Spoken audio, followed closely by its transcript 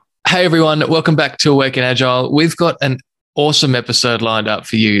Hey everyone, welcome back to Awake and Agile. We've got an awesome episode lined up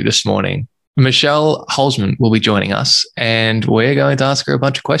for you this morning. Michelle Holzman will be joining us, and we're going to ask her a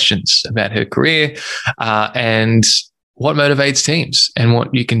bunch of questions about her career and what motivates teams and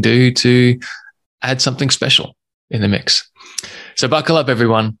what you can do to add something special in the mix. So buckle up,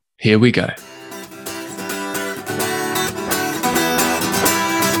 everyone. Here we go.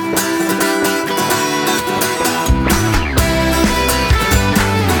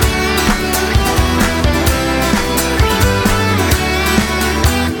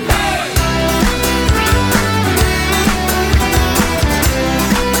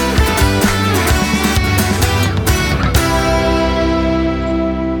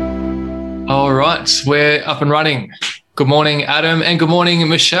 All right, we're up and running. Good morning, Adam, and good morning,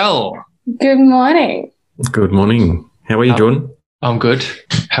 Michelle. Good morning. Good morning. How are you, Jordan? I'm good.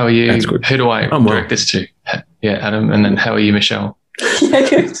 How are you? That's good. Who do I direct this to? Yeah, Adam, and then how are you, Michelle? Yeah,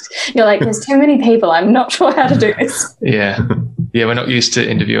 good. You're like, there's too many people. I'm not sure how to do this. Yeah, we're not used to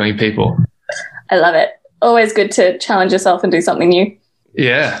interviewing people. I love it. Always good to challenge yourself and do something new.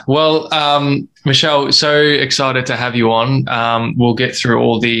 Yeah. Well, Michelle, so excited to have you on. We'll get through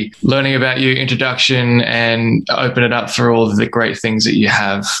all the learning about you, introduction, and open it up for all of the great things that you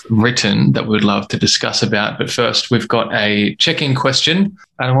have written that we'd love to discuss about. But first, we've got a check-in question.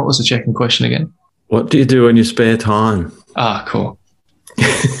 Adam, what was the check-in question again? What do you do in your spare time? Ah, cool.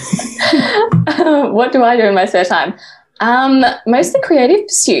 What do I do in my spare time? Mostly creative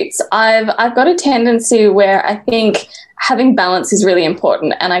pursuits. I've got a tendency where I think having balance is really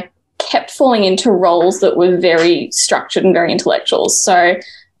important, and I kept falling into roles that were very structured and very intellectual. So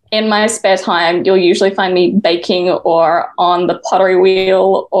in my spare time, you'll usually find me baking or on the pottery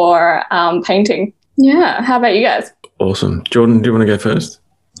wheel or painting. Yeah. How about you guys? Awesome. Jordan, do you want to go first?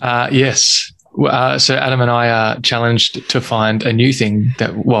 Yes. So Adam and I are challenged to find a new thing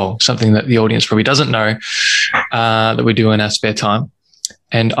something that the audience probably doesn't know that we do in our spare time.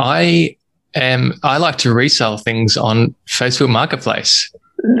 And I like to resell things on Facebook Marketplace.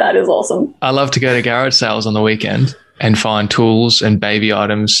 That is awesome. I love to go to garage sales on the weekend and find tools and baby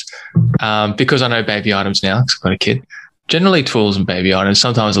items because I know baby items now because I've got a kid. Generally tools and baby items,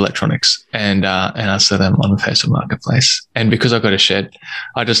 sometimes electronics, and I sell them on the Facebook Marketplace. And because I've got a shed,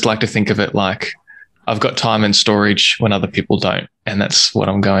 I just like to think of it like I've got time and storage when other people don't, and that's what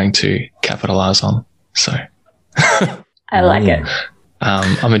I'm going to capitalize on. So I like it.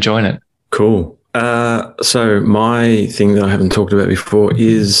 I'm enjoying it. Cool. So my thing that I haven't talked about before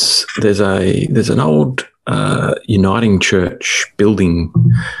is there's an old Uniting Church building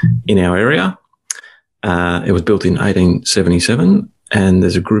in our area. It was built in 1877, and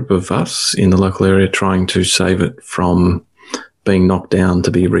there's a group of us in the local area trying to save it from being knocked down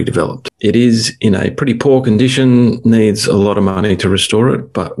to be redeveloped. It is in a pretty poor condition, needs a lot of money to restore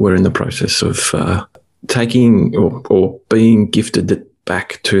it, but we're in the process of taking or being gifted it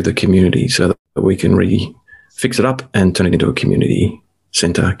back to the community so that we can fix it up and turn it into a community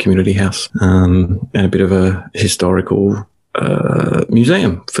centre, community house, and a bit of a historical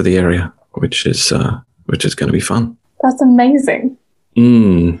museum for the area, which is going to be fun. That's amazing.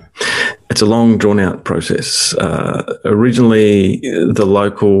 It's a long, drawn-out process. Originally, the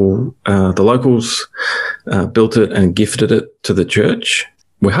locals built it and gifted it to the church.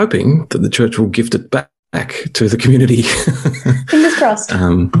 We're hoping that the church will gift it back to the community. Fingers crossed.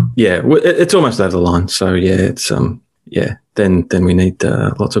 It's almost over the line. So then we need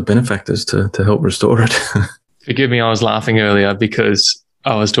lots of benefactors to help restore it. Forgive me, I was laughing earlier because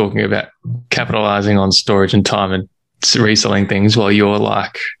I was talking about capitalizing on storage and time and reselling things while you're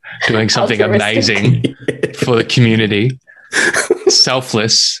like doing something amazing for the community,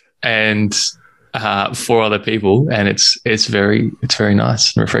 selfless and for other people, and it's very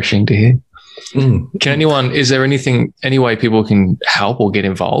nice and refreshing to hear. Is there any way people can help or get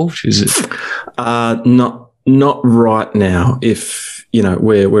involved? Is it not right now? If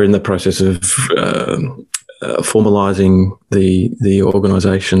we're in the process of formalising the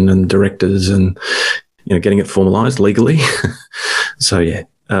organisation and directors, and getting it formalised legally. So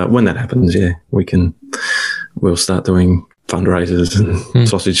when that happens, we'll start doing fundraisers and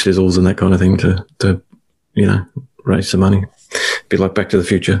sausage sizzles and that kind of thing to raise some money. Be like Back to the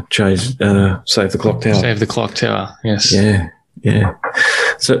Future, save the clock tower. Save the clock tower, yes. Yeah.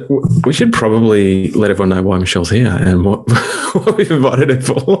 So we should probably let everyone know why Michelle's here and what we've invited her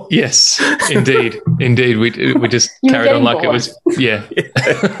for. Yes, indeed. We just carried on like bored. It was. Yeah.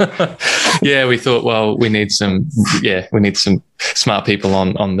 Yeah, we thought, well, we need some smart people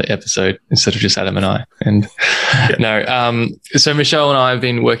on the episode instead of just Adam and I. And so Michelle and I have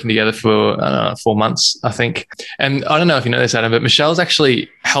been working together for 4 months, I think. And I don't know if you know this, Adam, but Michelle's actually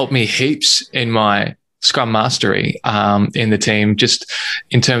helped me heaps in my Scrum mastery in the team, just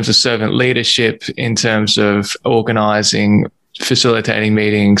in terms of servant leadership, in terms of organizing, facilitating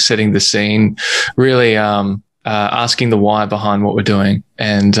meetings, setting the scene, really asking the why behind what we're doing,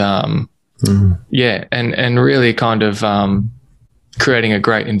 and and really kind of creating a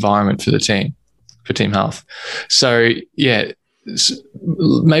great environment for the team, for team health. So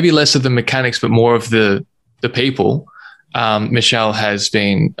maybe less of the mechanics, but more of the people. Michelle has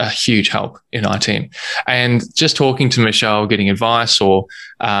been a huge help in our team, and just talking to Michelle, getting advice, or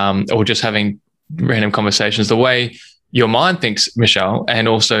just having random conversations, the way your mind thinks, Michelle, and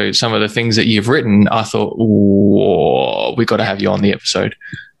also some of the things that you've written, I thought, we got to have you on the episode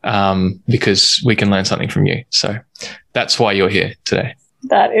because we can learn something from you. So that's why you're here today.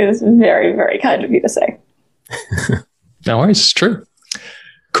 That is very, very kind of you to say. No worries, it's true.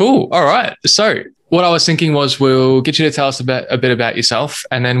 Cool. All right. So what I was thinking was we'll get you to tell us a bit about yourself,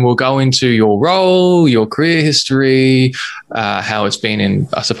 and then we'll go into your role, your career history, how it's been in,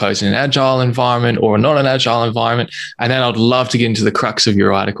 I suppose, in an agile environment or not an agile environment. And then I'd love to get into the crux of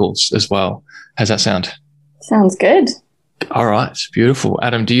your articles as well. How's that sound? Sounds good. All right. Beautiful.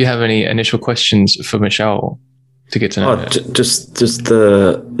 Adam, do you have any initial questions for Michelle to get to know her? Just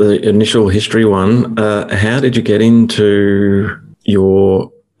the initial history one. How did you get into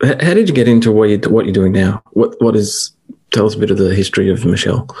How did you get into what you're doing now? Tell us a bit of the history of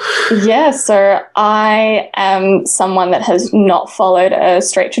Michelle. Yeah, so I am someone that has not followed a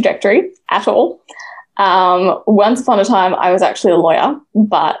straight trajectory at all. Once upon a time, I was actually a lawyer,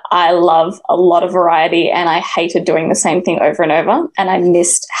 but I love a lot of variety and I hated doing the same thing over and over, and I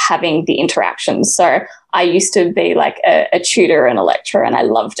missed having the interactions. So I used to be like a tutor and a lecturer, and I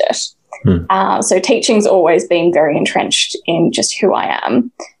loved it. So teaching's always been very entrenched in just who I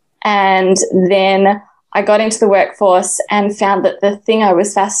am. And then I got into the workforce and found that the thing I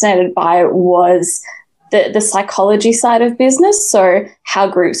was fascinated by was the psychology side of business. So how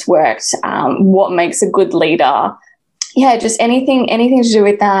groups worked, what makes a good leader. Yeah, just anything to do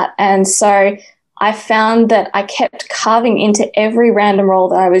with that. And so I found that I kept carving into every random role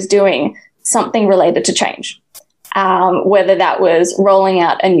that I was doing something related to change. Whether that was rolling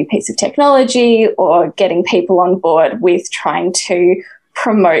out a new piece of technology or getting people on board with trying to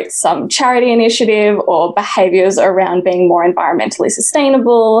promote some charity initiative or behaviors around being more environmentally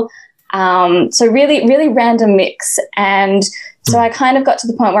sustainable. So really, really random mix. And so I kind of got to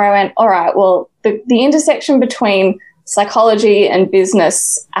the point where I went, all right, well, the intersection between psychology and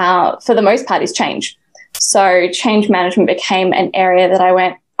business, for the most part, is change. So change management became an area that I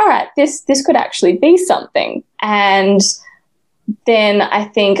went, all right, this could actually be something. And then I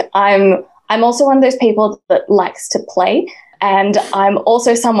think I'm also one of those people that likes to play, and I'm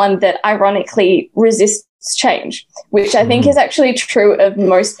also someone that ironically resists change, which I think is actually true of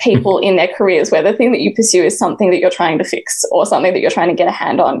most people in their careers, where the thing that you pursue is something that you're trying to fix or something that you're trying to get a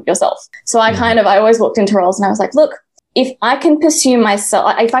hand on yourself. So I always walked into roles and I was like, look, if I can persuade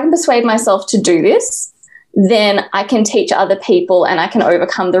myself to do this, then I can teach other people and I can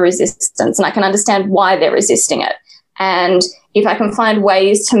overcome the resistance and I can understand why they're resisting it. And if I can find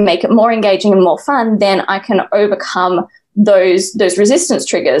ways to make it more engaging and more fun, then I can overcome those resistance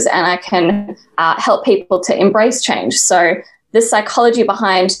triggers and I can help people to embrace change. So the psychology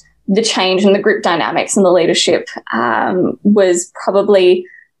behind the change and the group dynamics and the leadership was probably,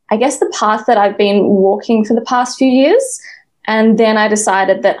 I guess, the path that I've been walking for the past few years. And then I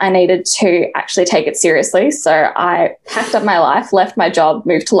decided that I needed to actually take it seriously. So I packed up my life, left my job,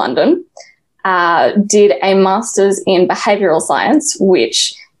 moved to London, did a master's in behavioural science,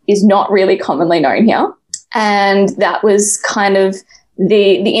 which is not really commonly known here. And that was kind of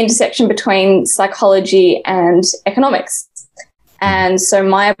the intersection between psychology and economics. And so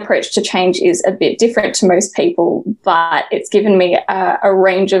my approach to change is a bit different to most people, but it's given me a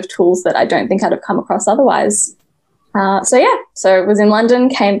range of tools that I don't think I'd have come across otherwise. So I was in London,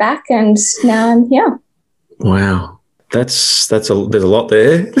 came back, and now I'm here. Wow. There's a lot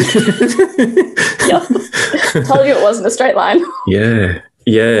there. Yep. Told you it wasn't a straight line.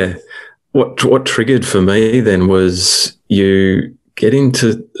 Yeah. What triggered for me then was you getting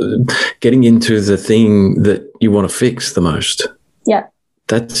into the thing that you want to fix the most. Yeah.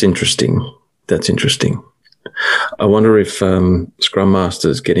 That's interesting. I wonder if Scrum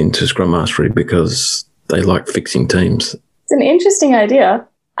Masters get into Scrum Mastery because they like fixing teams. It's an interesting idea.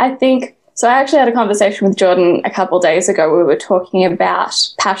 I think so. I actually had a conversation with Jordan a couple of days ago. We were talking about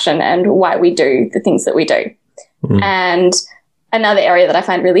passion and why we do the things that we do. And another area that I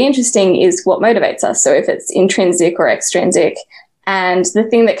find really interesting is what motivates us. So if it's intrinsic or extrinsic. And the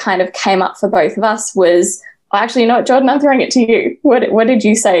thing that kind of came up for both of us was, actually, you know what, Jordan, I'm throwing it to you. What did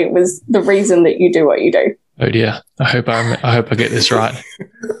you say was the reason that you do what you do? Oh dear, I hope I get this right.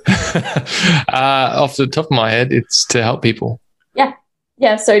 Off the top of my head, it's to help people.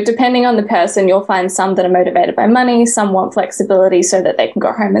 Yeah. So depending on the person, you'll find some that are motivated by money, some want flexibility so that they can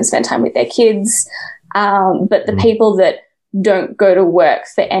go home and spend time with their kids. But the people that don't go to work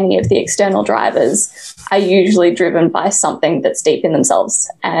for any of the external drivers are usually driven by something that's deep in themselves.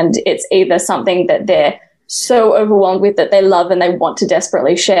 And it's either something that they're so overwhelmed with that they love and they want to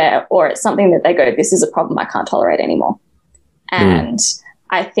desperately share, or it's something that they go, this is a problem I can't tolerate anymore. And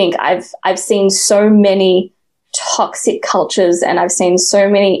I think I've seen so many toxic cultures and I've seen so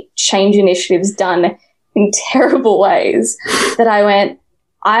many change initiatives done in terrible ways that I went,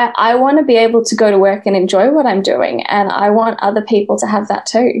 I want to be able to go to work and enjoy what I'm doing, and I want other people to have that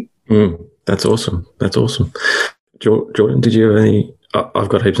too. That's awesome. That's awesome. Jordan, did you have any? I've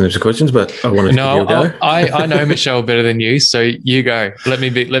got heaps and heaps of questions, but I want to give you a go. I know Michelle better than you, so you go. Let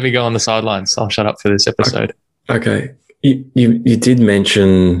me go on the sidelines. I'll shut up for this episode. Okay. You did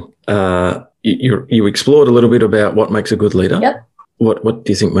mention you explored a little bit about what makes a good leader. Yep. What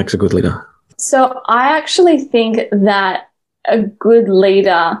do you think makes a good leader? So I actually think that a good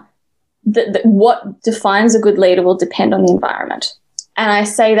leader, that what defines a good leader will depend on the environment. And I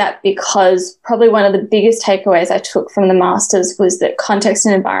say that because probably one of the biggest takeaways I took from the Masters was that context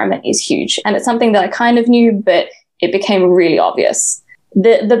and environment is huge. And it's something that I kind of knew, but it became really obvious.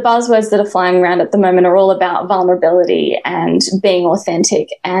 The buzzwords that are flying around at the moment are all about vulnerability and being authentic.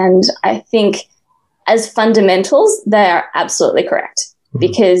 And I think as fundamentals, they are absolutely correct.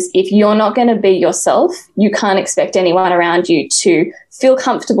 Because if you're not going to be yourself, you can't expect anyone around you to feel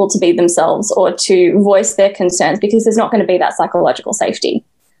comfortable to be themselves or to voice their concerns, because there's not going to be that psychological safety.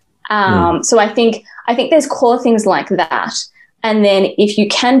 So I think there's core things like that. And then if you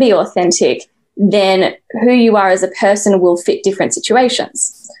can be authentic, then who you are as a person will fit different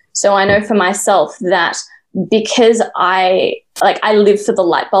situations. So I know for myself that because I live for the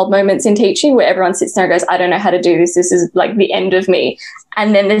light bulb moments in teaching where everyone sits there and goes, I don't know how to do this. This is like the end of me.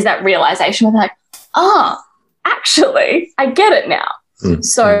 And then there's that realization where they're like, actually, I get it now.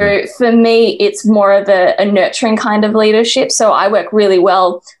 So for me, it's more of a nurturing kind of leadership. So I work really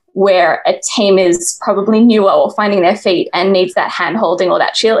well where a team is probably newer or finding their feet and needs that hand holding or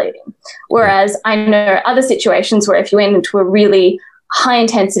that cheerleading. Whereas I know other situations where if you went into a really high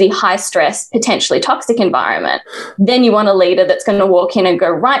intensity, high stress, potentially toxic environment, then you want a leader that's going to walk in and go,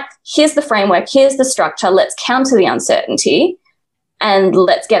 right, here's the framework, here's the structure, let's counter the uncertainty and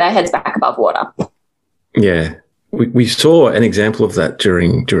let's get our heads back above water. Yeah. We saw an example of that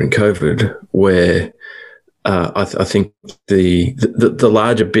during COVID where I think the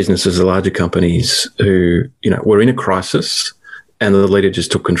larger businesses, the larger companies who, were in a crisis and the leader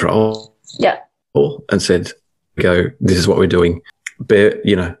just took control and said, go, this is what we're doing. Bear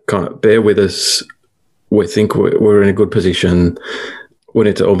with us. We think we're in a good position. Went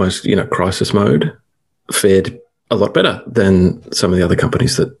into almost, crisis mode, fared a lot better than some of the other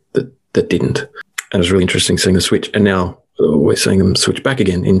companies that didn't. And it was really interesting seeing the switch. And now we're seeing them switch back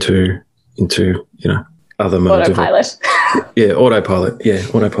again into other modes. Autopilot. Autopilot. Yeah,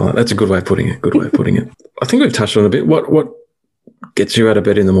 autopilot. That's a good way of putting it. I think we've touched on it a bit. What gets you out of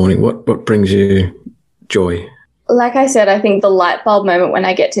bed in the morning? What brings you joy? Like I said, I think the light bulb moment when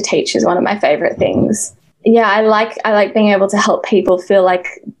I get to teach is one of my favorite things. Yeah, I like being able to help people feel like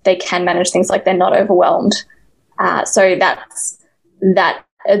they can manage things, like they're not overwhelmed. So that's that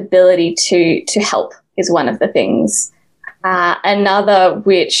ability to help is one of the things. Another,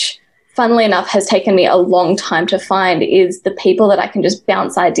 which funnily enough has taken me a long time to find, is the people that I can just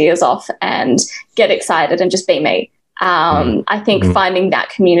bounce ideas off and get excited and just be me. I think finding that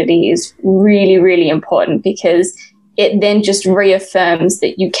community is really, really important, because it then just reaffirms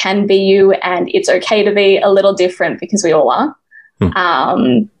that you can be you and it's okay to be a little different, because we all are.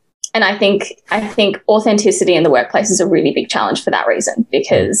 And I think authenticity in the workplace is a really big challenge for that reason,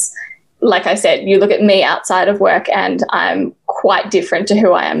 because like I said, you look at me outside of work and I'm quite different to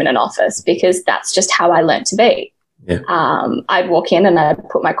who I am in an office, because that's just how I learned to be. Yeah. I'd walk in and I'd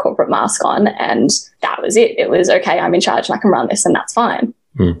put my corporate mask on and that was it. It was, okay, I'm in charge and I can run this and that's fine.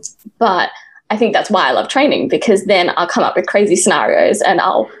 But I think that's why I love training, because then I'll come up with crazy scenarios and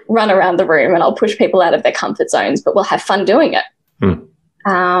I'll run around the room and I'll push people out of their comfort zones, but we'll have fun doing it.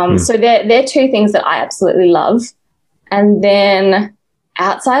 So they're two things that I absolutely love. And then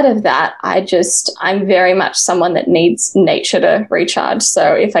outside of that, I'm very much someone that needs nature to recharge.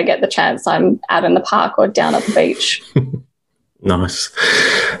 So if I get the chance, I'm out in the park or down at the beach. Nice.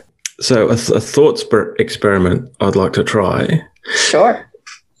 So a thought experiment I'd like to try. Sure.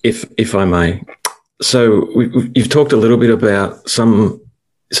 If I may. So you've talked a little bit about some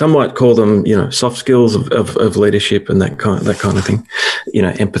might call them, soft skills of leadership and that kind of thing,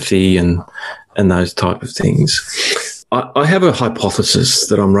 empathy and those type of things. I have a hypothesis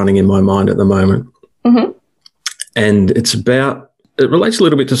that I'm running in my mind at the moment, and it relates a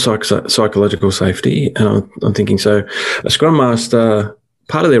little bit to psychological safety. And I'm thinking, so a Scrum Master,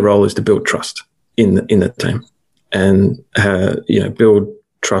 part of their role is to build trust in the team, and build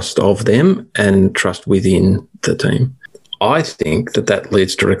trust of them and trust within the team. I think that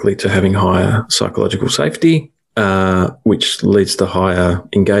leads directly to having higher psychological safety, which leads to higher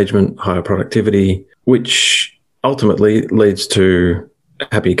engagement, higher productivity, which ultimately leads to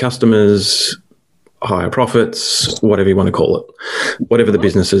happier customers, higher profits, whatever you want to call it, whatever the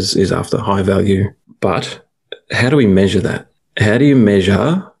business is after, high value. But how do we measure that? How do you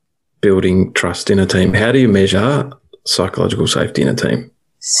measure building trust in a team? How do you measure psychological safety in a team?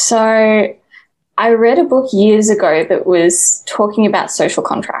 So I read a book years ago that was talking about social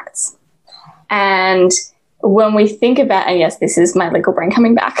contracts. And when we think about, and yes, this is my legal brain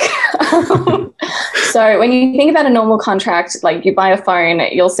coming back. So when you think about a normal contract, like you buy a phone,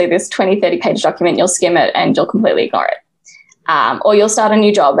 you'll see this 20, 30-page document, you'll skim it and you'll completely ignore it. Or you'll start a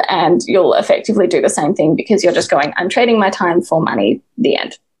new job and you'll effectively do the same thing because you're just going, I'm trading my time for money, the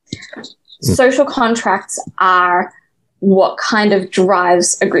end. Social contracts are what kind of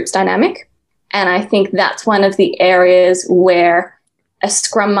drives a group's dynamic. And I think that's one of the areas where a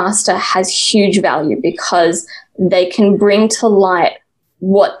Scrum Master has huge value, because they can bring to light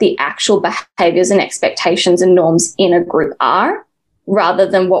what the actual behaviors and expectations and norms in a group are, rather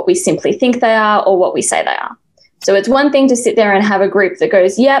than what we simply think they are or what we say they are. So it's one thing to sit there and have a group that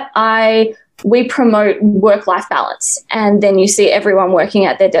goes, yep, we promote work-life balance. And then you see everyone working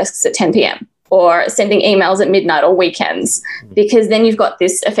at their desks at 10 p.m. or sending emails at midnight or weekends, because then you've got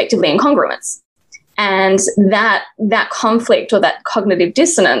this effectively incongruence. And that conflict or that cognitive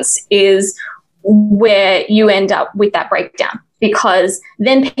dissonance is where you end up with that breakdown, because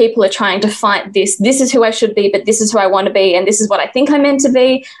then people are trying to fight this is who I should be, but this is who I want to be, and this is what I think I'm meant to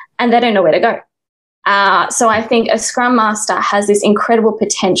be, and they don't know where to go. So I think a Scrum Master has this incredible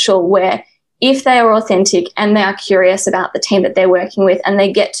potential where if they are authentic and they are curious about the team that they're working with and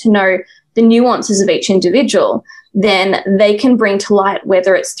they get to know the nuances of each individual, then they can bring to light,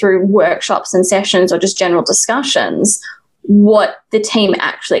 whether it's through workshops and sessions or just general discussions, what the team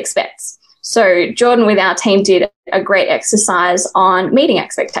actually expects. So Jordan with our team did a great exercise on meeting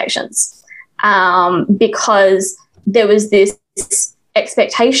expectations, because there was this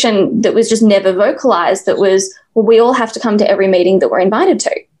expectation that was just never vocalized, that was, well, we all have to come to every meeting that we're invited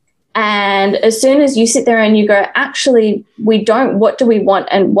to. And as soon as you sit there and you go, actually, we don't, what do we want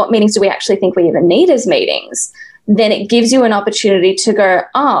and what meetings do we actually think we even need as meetings? Then it gives you an opportunity to go,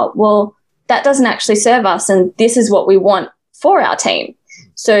 oh, well, that doesn't actually serve us and this is what we want for our team.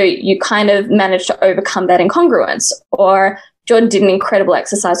 So you kind of manage to overcome that incongruence. Or Jordan did an incredible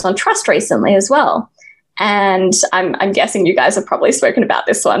exercise on trust recently as well. And I'm guessing you guys have probably spoken about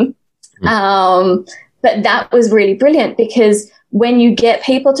this one. But that was really brilliant, because when you get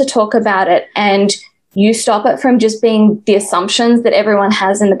people to talk about it and you stop it from just being the assumptions that everyone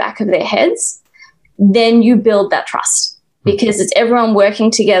has in the back of their heads, then you build that trust, because it's everyone working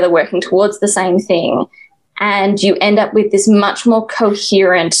together, working towards the same thing. And you end up with this much more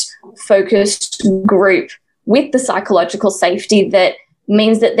coherent, focused group with the psychological safety that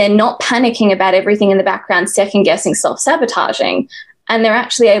means that they're not panicking about everything in the background, second guessing, self-sabotaging, and they're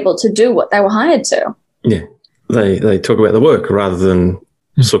actually able to do what they were hired to. Yeah. They talk about the work rather than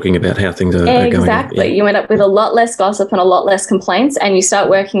talking about how things are going. Exactly. Yeah. You end up with a lot less gossip and a lot less complaints, and you start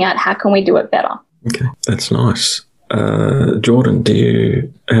working out how can we do it better. Okay, that's nice. Jordan, do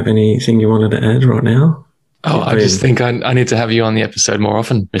you have anything you wanted to add right now? Oh, I just think I need to have you on the episode more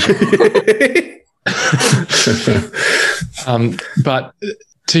often, Michelle. But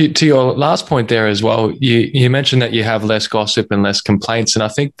to your last point there as well, you mentioned that you have less gossip and less complaints, and I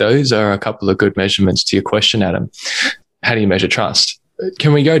think those are a couple of good measurements to your question, Adam. How do you measure trust?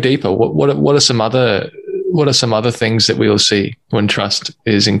 Can we go deeper? What are some other things that we will see when trust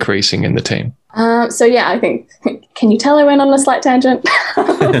is increasing in the team? So yeah, I think, can you tell I went on a slight tangent?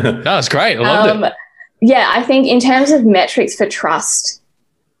 No, it's great. I loved it. Yeah, I think in terms of metrics for trust,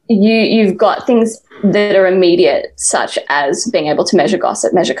 you've got things that are immediate, such as being able to measure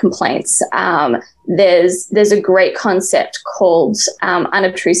gossip, measure complaints. There's a great concept called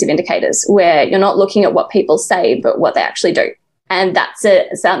unobtrusive indicators, where you're not looking at what people say, but what they actually do. And that's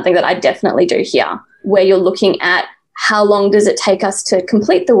something that I definitely do here, where you're looking at how long does it take us to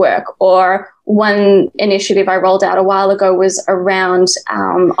complete the work? Or one initiative I rolled out a while ago was around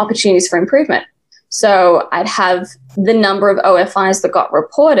opportunities for improvement. So I'd have the number of OFIs that got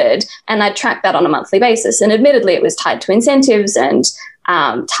reported, and I'd track that on a monthly basis. And admittedly, it was tied to incentives and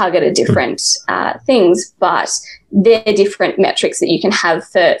targeted different things, but they're different metrics that you can have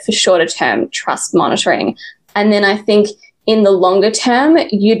for shorter term trust monitoring. And then I think in the longer term,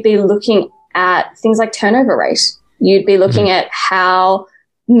 you'd be looking at things like turnover rate. You'd be looking at how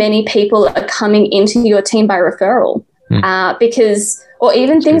many people are coming into your team by referral, or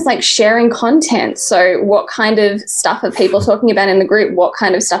even things like sharing content. So what kind of stuff are people talking about in the group? What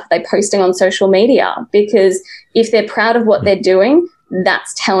kind of stuff are they posting on social media? Because if they're proud of what they're doing,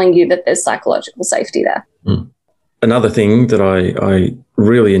 that's telling you that there's psychological safety there. Another thing that I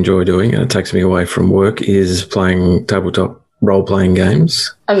really enjoy doing, and it takes me away from work, is playing tabletop role-playing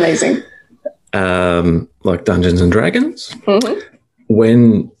games. Amazing. Like Dungeons and Dragons.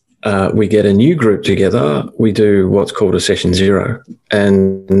 When we get a new group together, we do what's called a session zero,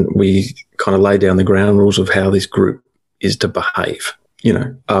 and we kind of lay down the ground rules of how this group is to behave. You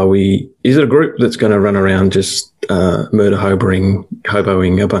know, is it a group that's going to run around just murder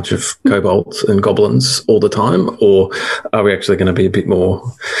hoboing a bunch of kobolds and goblins all the time, or are we actually going to be a bit more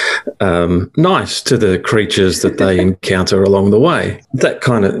nice to the creatures that they encounter along the way? That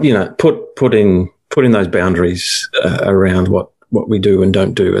kind of, you know, put in those boundaries around what we do and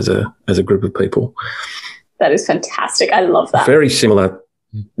don't do as a group of people. That is fantastic. I love that. Very similar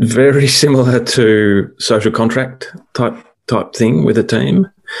to social contract type thing with a team,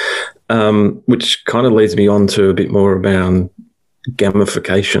 which kind of leads me on to a bit more about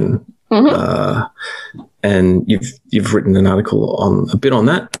gamification. And you've written an article on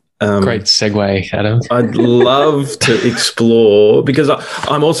that. Great segue, Adam. I'd love to explore, because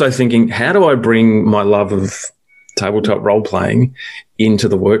I'm also thinking, how do I bring my love of tabletop role-playing into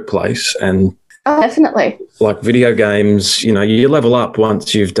the workplace? And definitely, like video games, you know, you level up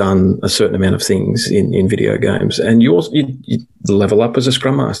once you've done a certain amount of things in video games, and you level up as a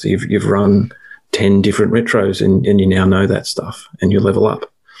Scrum Master. You've run 10 different retros, and you now know that stuff, and you level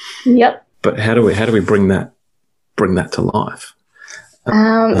up. Yep. But how do we bring that to life? So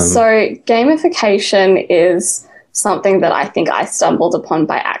gamification is something that I think I stumbled upon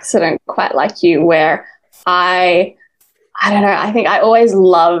by accident, quite like you, where I don't know, I think I always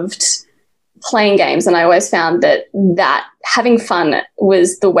loved playing games, and I always found that having fun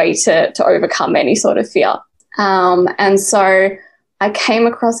was the way to overcome any sort of fear. And so I came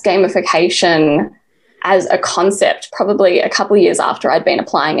across gamification as a concept probably a couple of years after I'd been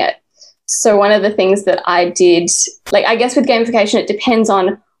applying it. So one of the things that I did, like, I guess with gamification, it depends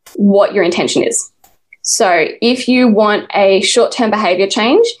on what your intention is. So if you want a short-term behavior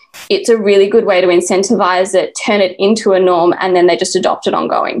change, it's a really good way to incentivize it, turn it into a norm, and then they just adopt it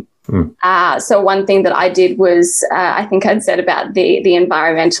ongoing. So one thing that I did was, I think I'd said about the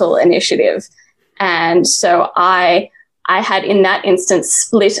environmental initiative. And so I had in that instance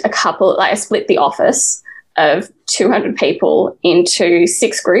split the office of 200 people into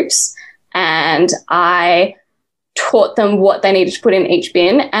 6 groups, and I taught them what they needed to put in each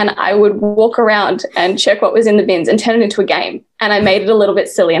bin, and I would walk around and check what was in the bins and turn it into a game. And I made it a little bit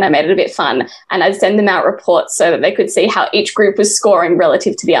silly, and I made it a bit fun, and I'd send them out reports so that they could see how each group was scoring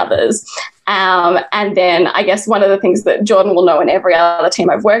relative to the others. And then I guess one of the things that Jordan will know, and every other team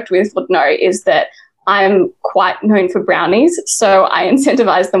I've worked with would know, is that I'm quite known for brownies, so I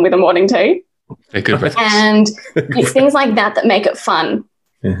incentivize them with a morning tea. They're good breakfast. And it's things like that make it fun.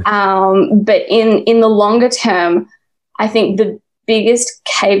 Yeah. But in the longer term, I think the biggest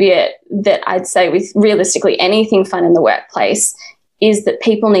caveat that I'd say with realistically anything fun in the workplace is that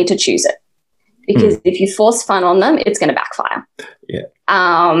people need to choose it. Because if you force fun on them, it's going to backfire. Yeah.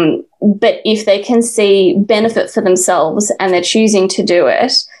 But if they can see benefit for themselves and they're choosing to do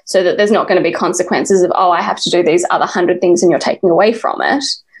it, so that there's not going to be consequences of, I have to do these other 100 things and you're taking away from it,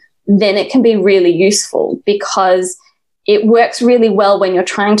 then it can be really useful, because it works really well when you're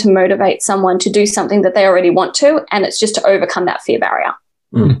trying to motivate someone to do something that they already want to, and it's just to overcome that fear barrier.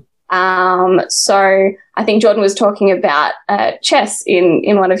 So I think Jordan was talking about chess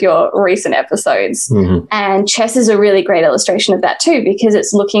in one of your recent episodes. Mm-hmm. And chess is a really great illustration of that too, because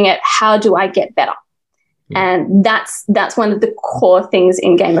it's looking at how do I get better? And that's one of the core things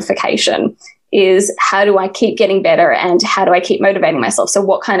in gamification is how do I keep getting better and how do I keep motivating myself? So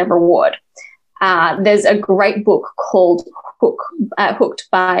what kind of reward? There's a great book called Hooked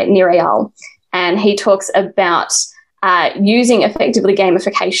by Nir Eyal, and he talks about using effectively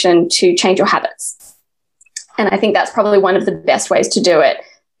gamification to change your habits. And I think that's probably one of the best ways to do it,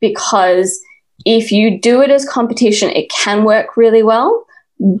 because if you do it as competition, it can work really well,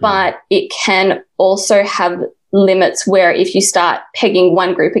 but it can also have limits where if you start pegging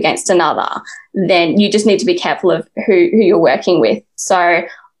one group against another, then you just need to be careful of who you're working with. So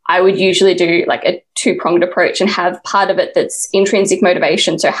I would usually do like a two-pronged approach and have part of it that's intrinsic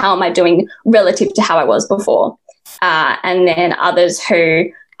motivation. So how am I doing relative to how I was before? And then others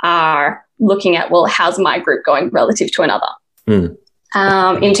who are looking at, well, how's my group going relative to another?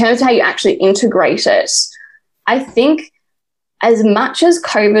 In terms of how you actually integrate it, I think as much as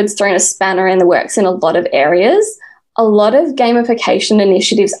COVID's thrown a spanner in the works in a lot of areas, a lot of gamification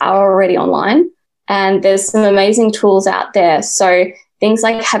initiatives are already online, and there's some amazing tools out there. So things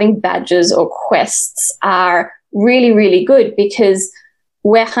like having badges or quests are really, really good because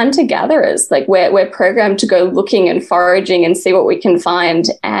we're hunter-gatherers. Like we're programmed to go looking and foraging and see what we can find.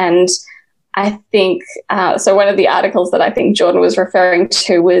 And I think, so one of the articles that I think Jordan was referring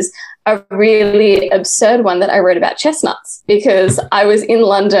to was a really absurd one that I wrote about chestnuts, because I was in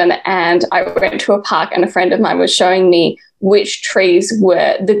London and I went to a park and a friend of mine was showing me which trees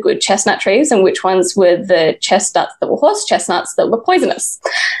were the good chestnut trees and which ones were the chestnuts that were horse chestnuts that were poisonous.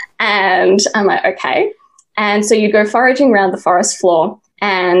 And I'm like, okay. And so you go foraging around the forest floor,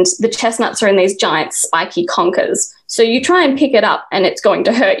 and the chestnuts are in these giant spiky conkers. So you try and pick it up and it's going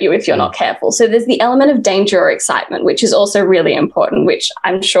to hurt you if you're not careful. So there's the element of danger or excitement, which is also really important, which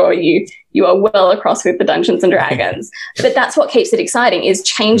I'm sure you are well across with the Dungeons and Dragons. But that's what keeps it exciting, is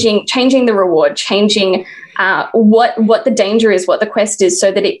changing the reward, changing what the danger is, what the quest is,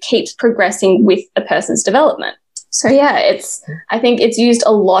 so that it keeps progressing with a person's development. So yeah, I think it's used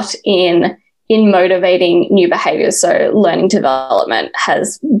a lot in motivating new behaviors. So learning development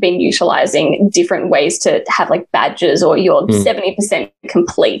has been utilizing different ways to have like badges or you're 70%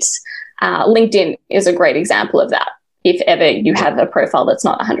 complete. LinkedIn is a great example of that. If ever you have a profile that's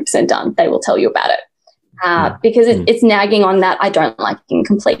not 100% done, they will tell you about it because it's nagging on that I don't like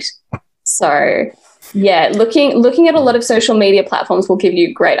incomplete. So yeah, looking at a lot of social media platforms will give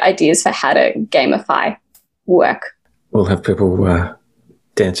you great ideas for how to gamify work. We'll have people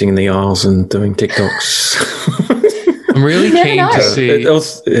dancing in the aisles and doing TikToks. I'm really keen to see.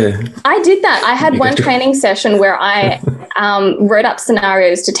 I did that. I had one training session where I wrote up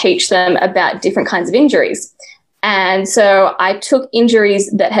scenarios to teach them about different kinds of injuries. And so I took injuries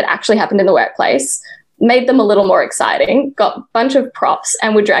that had actually happened in the workplace, made them a little more exciting, got a bunch of props,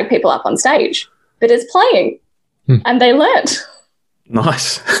 and would drag people up on stage. But it's playing, and they learned.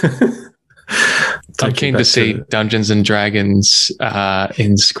 Nice. I'm keen to see Dungeons and Dragons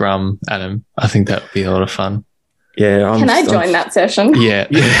in Scrum, Adam. I think that would be a lot of fun. Yeah. Can I join that session? Yeah.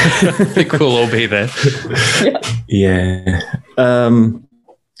 I think we'll all be there. Yeah. I'm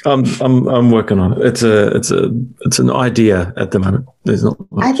working on it. It's an idea at the moment. There's not.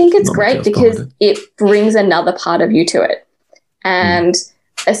 I think it's great because it brings another part of you to it, and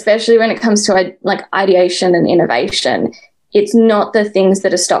especially when it comes to like ideation and innovation, it's not the things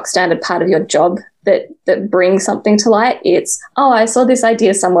that are stock standard part of your job that bring something to light. It's, I saw this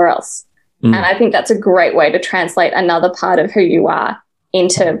idea somewhere else. And I think that's a great way to translate another part of who you are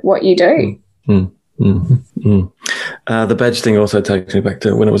into what you do. The badge thing also takes me back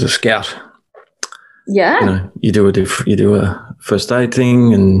to when I was a scout. Yeah. You do a first aid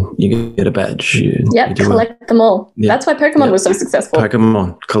thing and you get a badge. You collect them all. Yep. That's why Pokemon was so successful.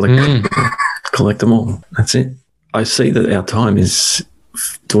 Pokemon, collect them all. That's it. I see that our time is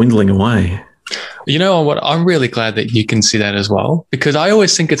dwindling away. You know what? I'm really glad that you can see that as well, because I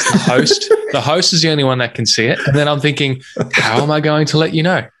always think it's the host. The host is the only one that can see it. And then I'm thinking, how am I going to let you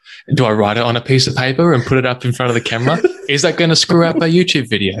know? Do I write it on a piece of paper and put it up in front of the camera? Is that going to screw up our YouTube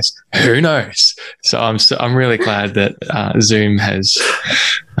videos? Who knows? So I'm really glad that Zoom has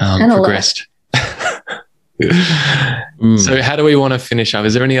progressed. So how do we want to finish up?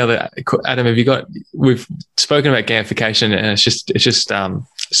 Is there any other, Adam, we've spoken about gamification and it's just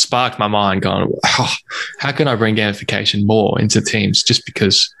sparked my mind going, how can I bring gamification more into teams just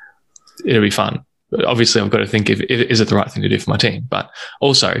because it'll be fun? Obviously I've got to think is it the right thing to do for my team, but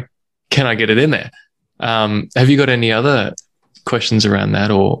also can I get it in there? Have you got any other questions around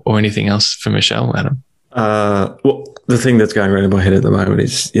that or anything else for Michelle, Adam? Well, the thing that's going around in my head at the moment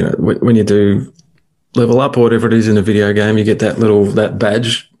is, when you do level up or whatever it is in a video game, you get that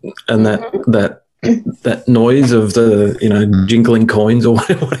badge and that noise of the jingling coins or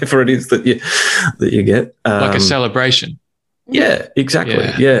whatever it is that you get, like a celebration. Yeah, exactly.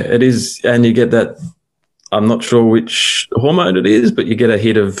 Yeah, it is, and you get that. I'm not sure which hormone it is, but you get a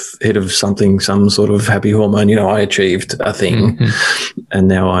hit of something, some sort of happy hormone. I achieved a thing, and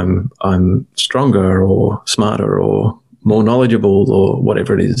now I'm stronger or smarter or more knowledgeable or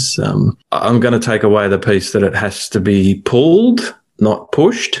whatever it is. I'm going to take away the piece that it has to be pulled, not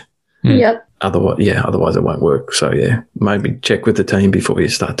pushed. Yep. Otherwise it won't work. So maybe check with the team before you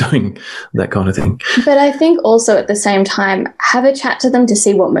start doing that kind of thing. But I think also at the same time, have a chat to them to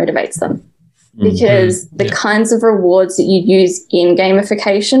see what motivates them. Because the kinds of rewards that you use in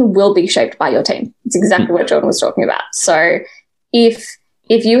gamification will be shaped by your team. It's exactly what Jordan was talking about. So if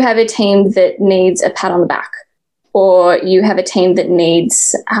you have a team that needs a pat on the back, or you have a team that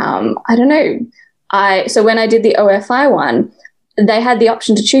needs, so when I did the OFI one, they had the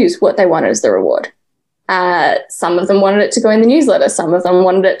option to choose what they wanted as the reward. Some of them wanted it to go in the newsletter. Some of them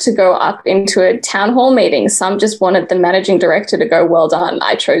wanted it to go up into a town hall meeting. Some just wanted the managing director to go, well done,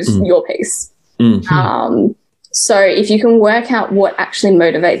 I chose your piece. So if you can work out what actually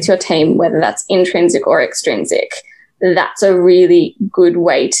motivates your team, whether that's intrinsic or extrinsic, that's a really good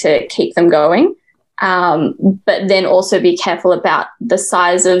way to keep them going. But then also be careful about the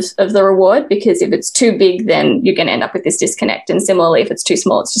size of the reward, because if it's too big, then you're going to end up with this disconnect. And similarly, if it's too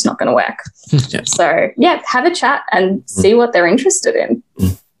small, it's just not going to work. So, have a chat and see what they're interested in.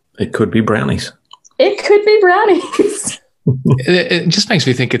 It could be brownies. It could be brownies. It just makes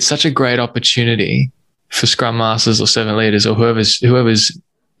me think it's such a great opportunity for Scrum Masters or servant leaders or whoever's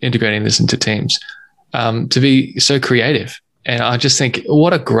integrating this into teams to be so creative. And I just think,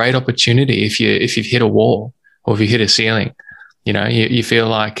 what a great opportunity if you've hit a wall or if you hit a ceiling. You feel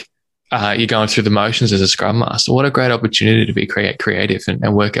like you're going through the motions as a Scrum Master. What a great opportunity to be creative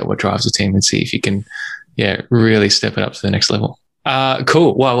and work out what drives the team and see if you can, really step it up to the next level.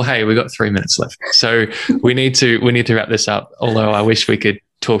 Cool. Well, hey, we've got 3 minutes left, so we need to wrap this up. Although I wish we could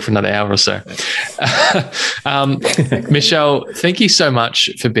talk for another hour or so. Michelle, thank you so much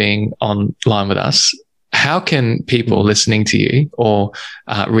for being online with us. How can people listening to you or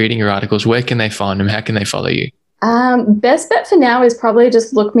reading your articles, where can they find them? How can they follow you? Best bet for now is probably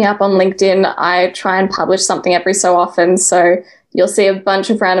just look me up on LinkedIn. I try and publish something every so often, so you'll see a bunch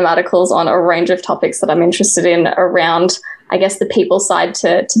of random articles on a range of topics that I'm interested in around, I guess, the people side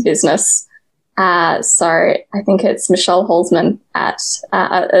to business. So I think it's Michelle Holzman at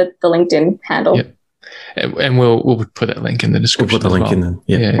the LinkedIn handle. Yep. And we'll put that link in the description. We'll put the link in there.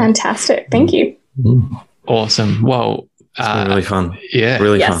 Yeah. Fantastic. Thank you. Awesome. Well, it's been really fun. Yeah.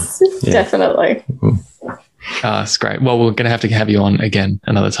 Really fun. Yes, definitely. That's great. Well, we're going to have you on again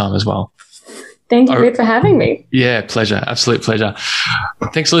another time as well. Thank you for having me. Yeah, pleasure. Absolute pleasure.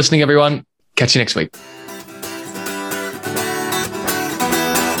 Thanks for listening, everyone. Catch you next week.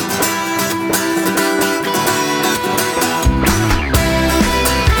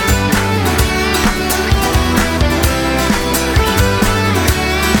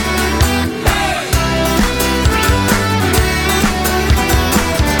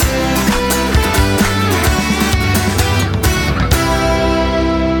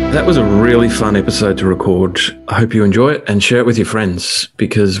 That was a really fun episode to record. I hope you enjoy it and share it with your friends,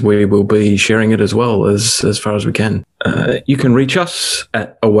 because we will be sharing it as well as far as we can. You can reach us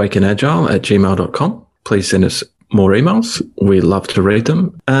at awakenagile@gmail.com. Please send us more emails. We love to read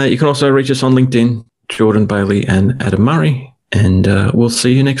them. You can also reach us on LinkedIn, Jordan Bailey and Adam Murray. And we'll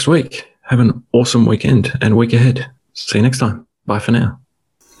see you next week. Have an awesome weekend and week ahead. See you next time. Bye for now.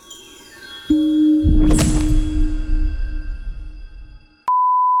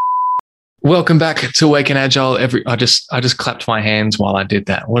 Welcome back to Awaken Agile. I just clapped my hands while I did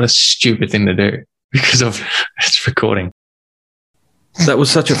that. What a stupid thing to do because of it's recording. That was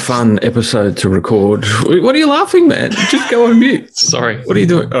such a fun episode to record. What are you laughing, man? Just go on mute. Sorry. What are you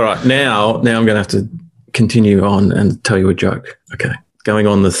doing? All right. Now I'm going to have to continue on and tell you a joke. Okay. Going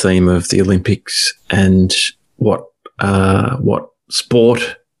on the theme of the Olympics and what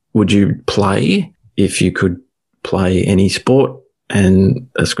sport would you play if you could play any sport? And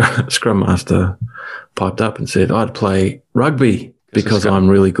a scrum master piped up and said, I'd play rugby because I'm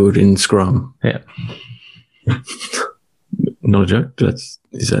really good in scrum. Yeah. Not a joke. That's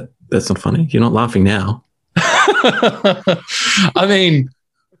not funny. You're not laughing now. I mean,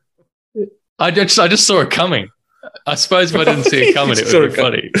 I just saw it coming. I suppose if I didn't see it coming, it would be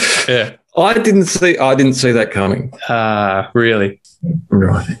funny. Yeah. I didn't see that coming. Really?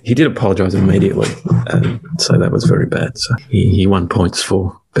 Right. He did apologise immediately, so that was very bad. So he won points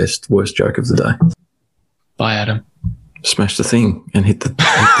for worst joke of the day. Bye, Adam. Smash the thing and hit the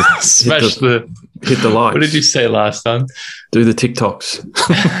likes. What did you say last time? Do the TikToks.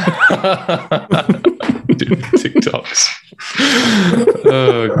 Do the TikToks.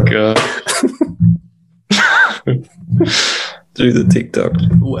 Oh God. Do the TikTok.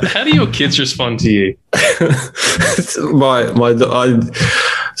 How do your kids respond to you? So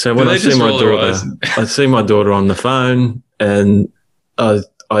when I see my daughter on the phone, and I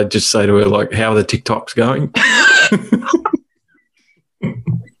just say to her, like, how are the TikToks going?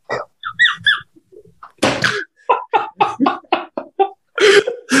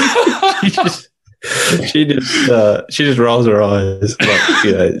 She just rolls her eyes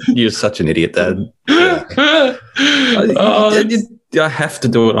like, you're such an idiot, Dad. Yeah. I have to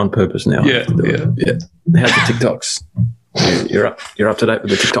do it on purpose now. Yeah. How's the TikToks? You're up to date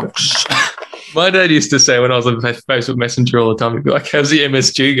with the TikToks. My dad used to say when I was on Facebook Messenger all the time, he'd be like, how's the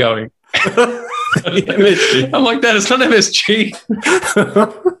MSG going? MSG. I'm like, Dad, it's not MSG.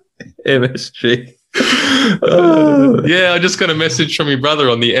 MSG. Yeah, I just got a message from your brother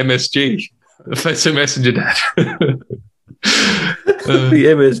on the MSG. Facebook Messenger, Dad. The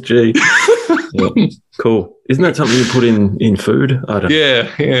MSG. Yeah. Cool. Isn't that something you put in food? I don't know.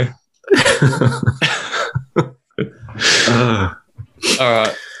 Yeah. All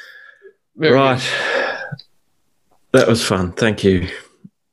right. Right. That was fun. Thank you.